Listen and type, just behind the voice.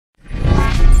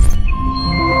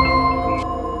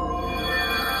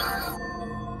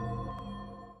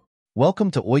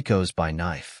Welcome to OIKOS by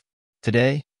Nife.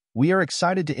 Today, we are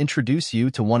excited to introduce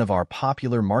you to one of our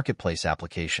popular marketplace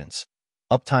applications,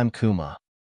 Uptime Kuma.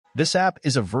 This app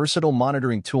is a versatile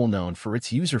monitoring tool known for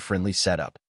its user-friendly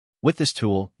setup. With this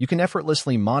tool, you can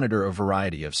effortlessly monitor a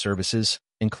variety of services,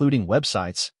 including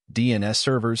websites, DNS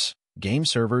servers, game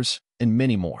servers, and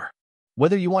many more.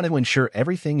 Whether you want to ensure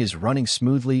everything is running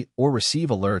smoothly or receive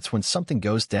alerts when something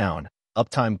goes down,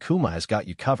 Uptime Kuma has got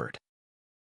you covered.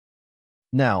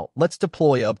 Now, let's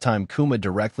deploy Uptime Kuma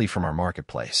directly from our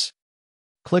marketplace.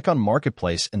 Click on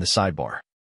Marketplace in the sidebar.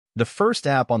 The first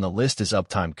app on the list is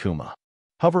Uptime Kuma.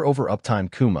 Hover over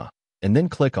Uptime Kuma, and then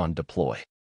click on Deploy.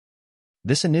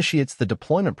 This initiates the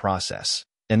deployment process,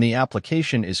 and the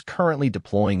application is currently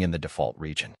deploying in the default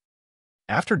region.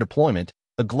 After deployment,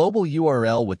 a global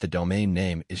URL with the domain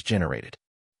name is generated.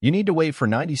 You need to wait for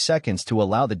 90 seconds to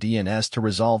allow the DNS to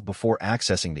resolve before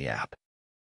accessing the app.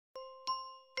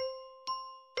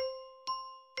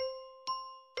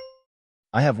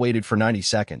 I have waited for 90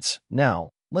 seconds.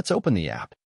 Now, let's open the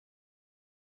app.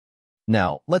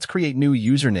 Now, let's create new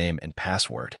username and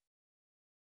password.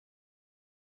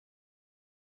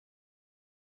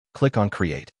 Click on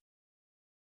Create.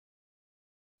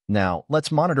 Now,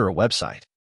 let's monitor a website.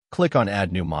 Click on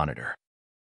Add New Monitor.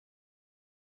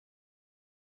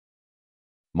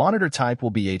 Monitor type will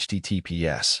be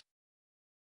HTTPS.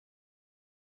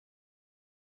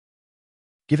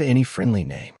 Give it any friendly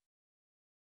name.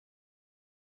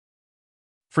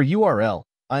 For URL,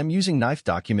 I am using Nife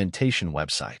documentation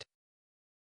website.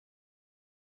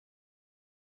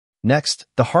 Next,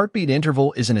 the heartbeat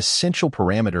interval is an essential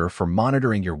parameter for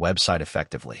monitoring your website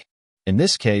effectively. In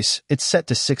this case, it's set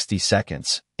to 60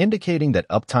 seconds, indicating that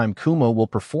Uptime Kuma will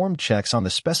perform checks on the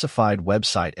specified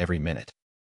website every minute.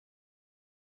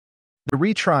 The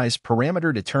retries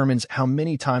parameter determines how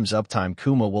many times Uptime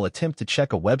Kuma will attempt to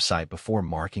check a website before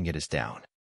marking it as down.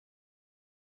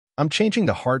 I'm changing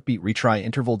the heartbeat retry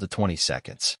interval to 20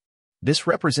 seconds. This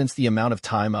represents the amount of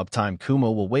time Uptime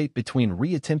Kuma will wait between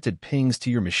reattempted pings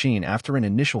to your machine after an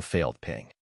initial failed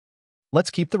ping. Let's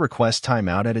keep the request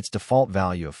timeout at its default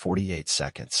value of 48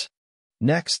 seconds.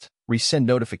 Next, resend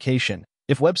notification.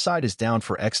 If website is down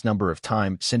for X number of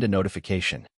time, send a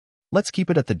notification. Let's keep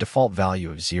it at the default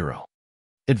value of 0.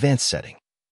 Advanced setting.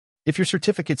 If your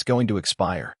certificate's going to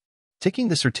expire, ticking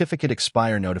the certificate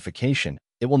expire notification,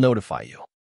 it will notify you.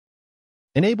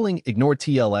 Enabling Ignore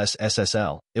TLS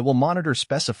SSL, it will monitor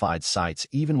specified sites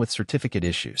even with certificate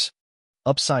issues.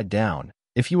 Upside down,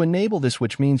 if you enable this,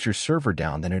 which means your server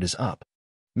down, then it is up.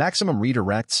 Maximum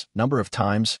redirects, number of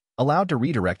times, allowed to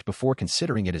redirect before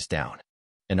considering it is down.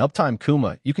 In Uptime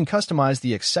Kuma, you can customize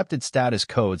the accepted status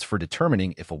codes for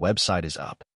determining if a website is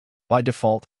up. By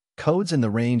default, codes in the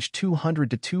range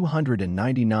 200 to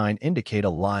 299 indicate a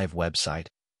live website,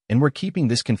 and we're keeping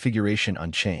this configuration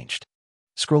unchanged.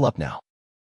 Scroll up now.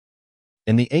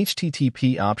 In the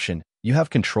HTTP option, you have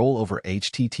control over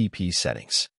HTTP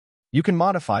settings. You can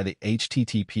modify the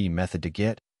HTTP method to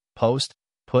get, post,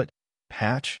 put,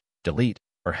 patch, delete,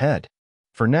 or head.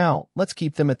 For now, let's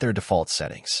keep them at their default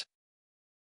settings.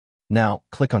 Now,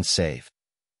 click on Save.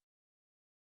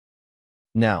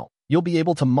 Now, you'll be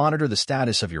able to monitor the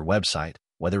status of your website,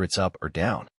 whether it's up or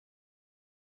down.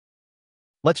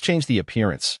 Let's change the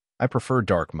appearance. I prefer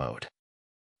dark mode.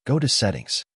 Go to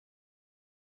Settings.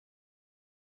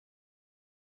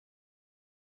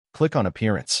 Click on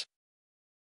Appearance.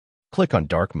 Click on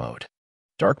Dark Mode.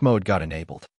 Dark Mode got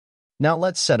enabled. Now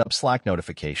let's set up Slack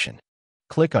notification.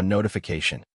 Click on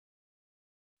Notification.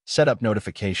 Set up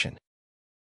notification.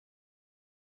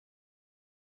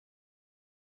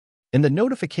 In the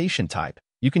notification type,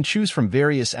 you can choose from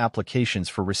various applications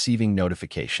for receiving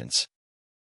notifications.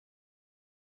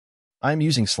 I'm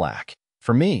using Slack.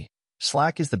 For me,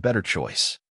 Slack is the better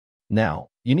choice. Now,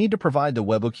 you need to provide the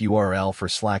webhook URL for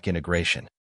Slack integration.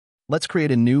 Let's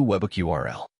create a new webhook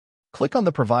URL. Click on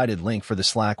the provided link for the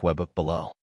Slack webhook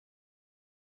below.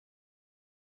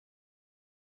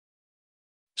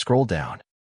 Scroll down.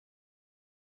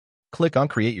 Click on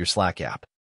Create your Slack app.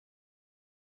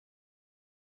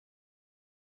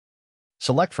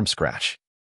 Select from scratch.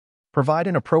 Provide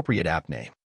an appropriate app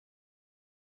name.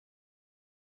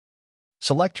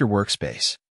 Select your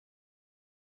workspace.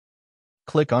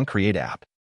 Click on Create App.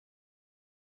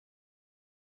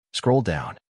 Scroll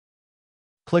down.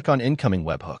 Click on Incoming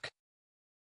Webhook.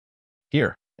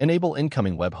 Here, enable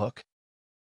Incoming Webhook.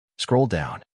 Scroll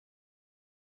down.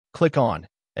 Click on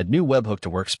Add New Webhook to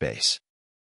Workspace.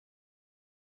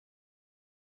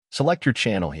 Select your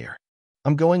channel here.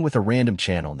 I'm going with a random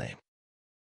channel name.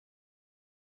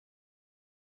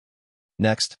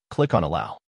 Next, click on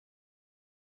Allow.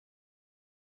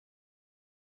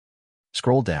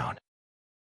 Scroll down.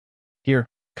 Here,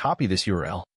 copy this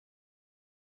URL.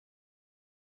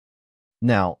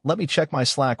 Now, let me check my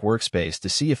Slack workspace to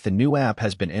see if the new app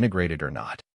has been integrated or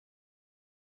not.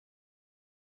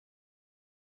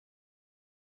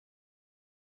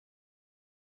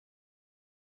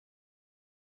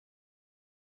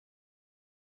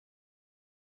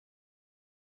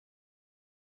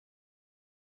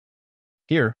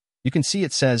 Here, you can see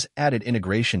it says Added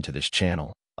Integration to this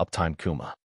channel, Uptime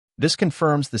Kuma. This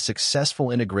confirms the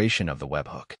successful integration of the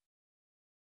webhook.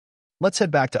 Let's head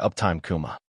back to Uptime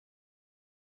Kuma.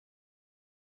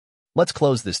 Let's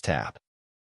close this tab.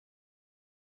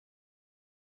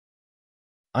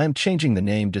 I am changing the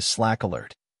name to Slack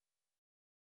Alert.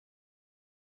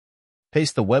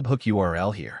 Paste the webhook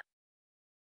URL here.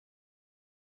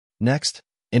 Next,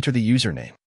 enter the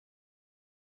username.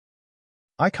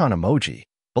 Icon emoji.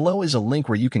 Below is a link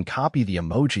where you can copy the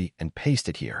emoji and paste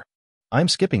it here. I'm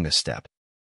skipping this step.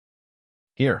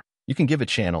 Here, you can give a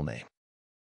channel name.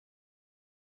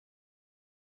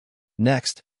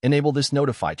 Next, enable this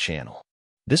notify channel.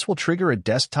 This will trigger a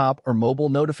desktop or mobile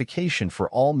notification for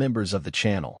all members of the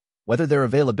channel, whether their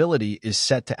availability is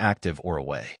set to active or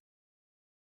away.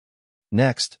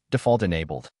 Next, default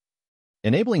enabled.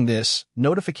 Enabling this,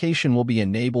 notification will be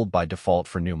enabled by default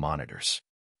for new monitors.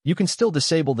 You can still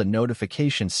disable the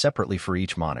notification separately for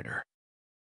each monitor.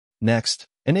 Next,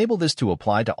 enable this to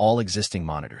apply to all existing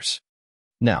monitors.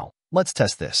 Now, let's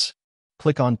test this.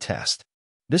 Click on Test.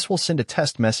 This will send a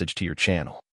test message to your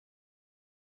channel.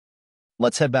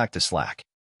 Let's head back to Slack.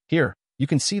 Here, you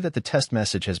can see that the test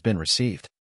message has been received.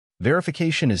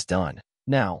 Verification is done.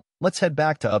 Now, let's head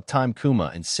back to Uptime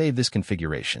Kuma and save this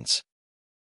configurations.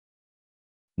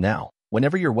 Now,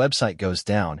 whenever your website goes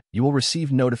down, you will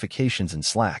receive notifications in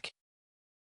Slack.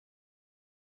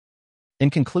 In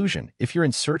conclusion, if you're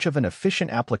in search of an efficient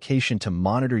application to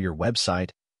monitor your website,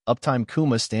 Uptime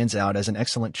Kuma stands out as an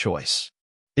excellent choice.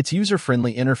 Its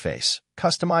user-friendly interface,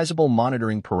 customizable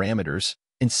monitoring parameters,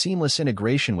 and seamless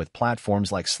integration with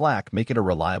platforms like Slack make it a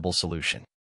reliable solution.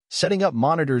 Setting up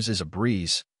monitors is a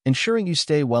breeze, ensuring you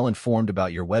stay well-informed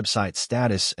about your website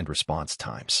status and response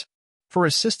times. For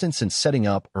assistance in setting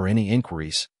up or any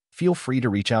inquiries, feel free to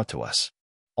reach out to us.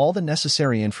 All the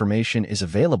necessary information is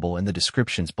available in the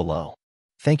descriptions below.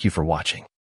 Thank you for watching.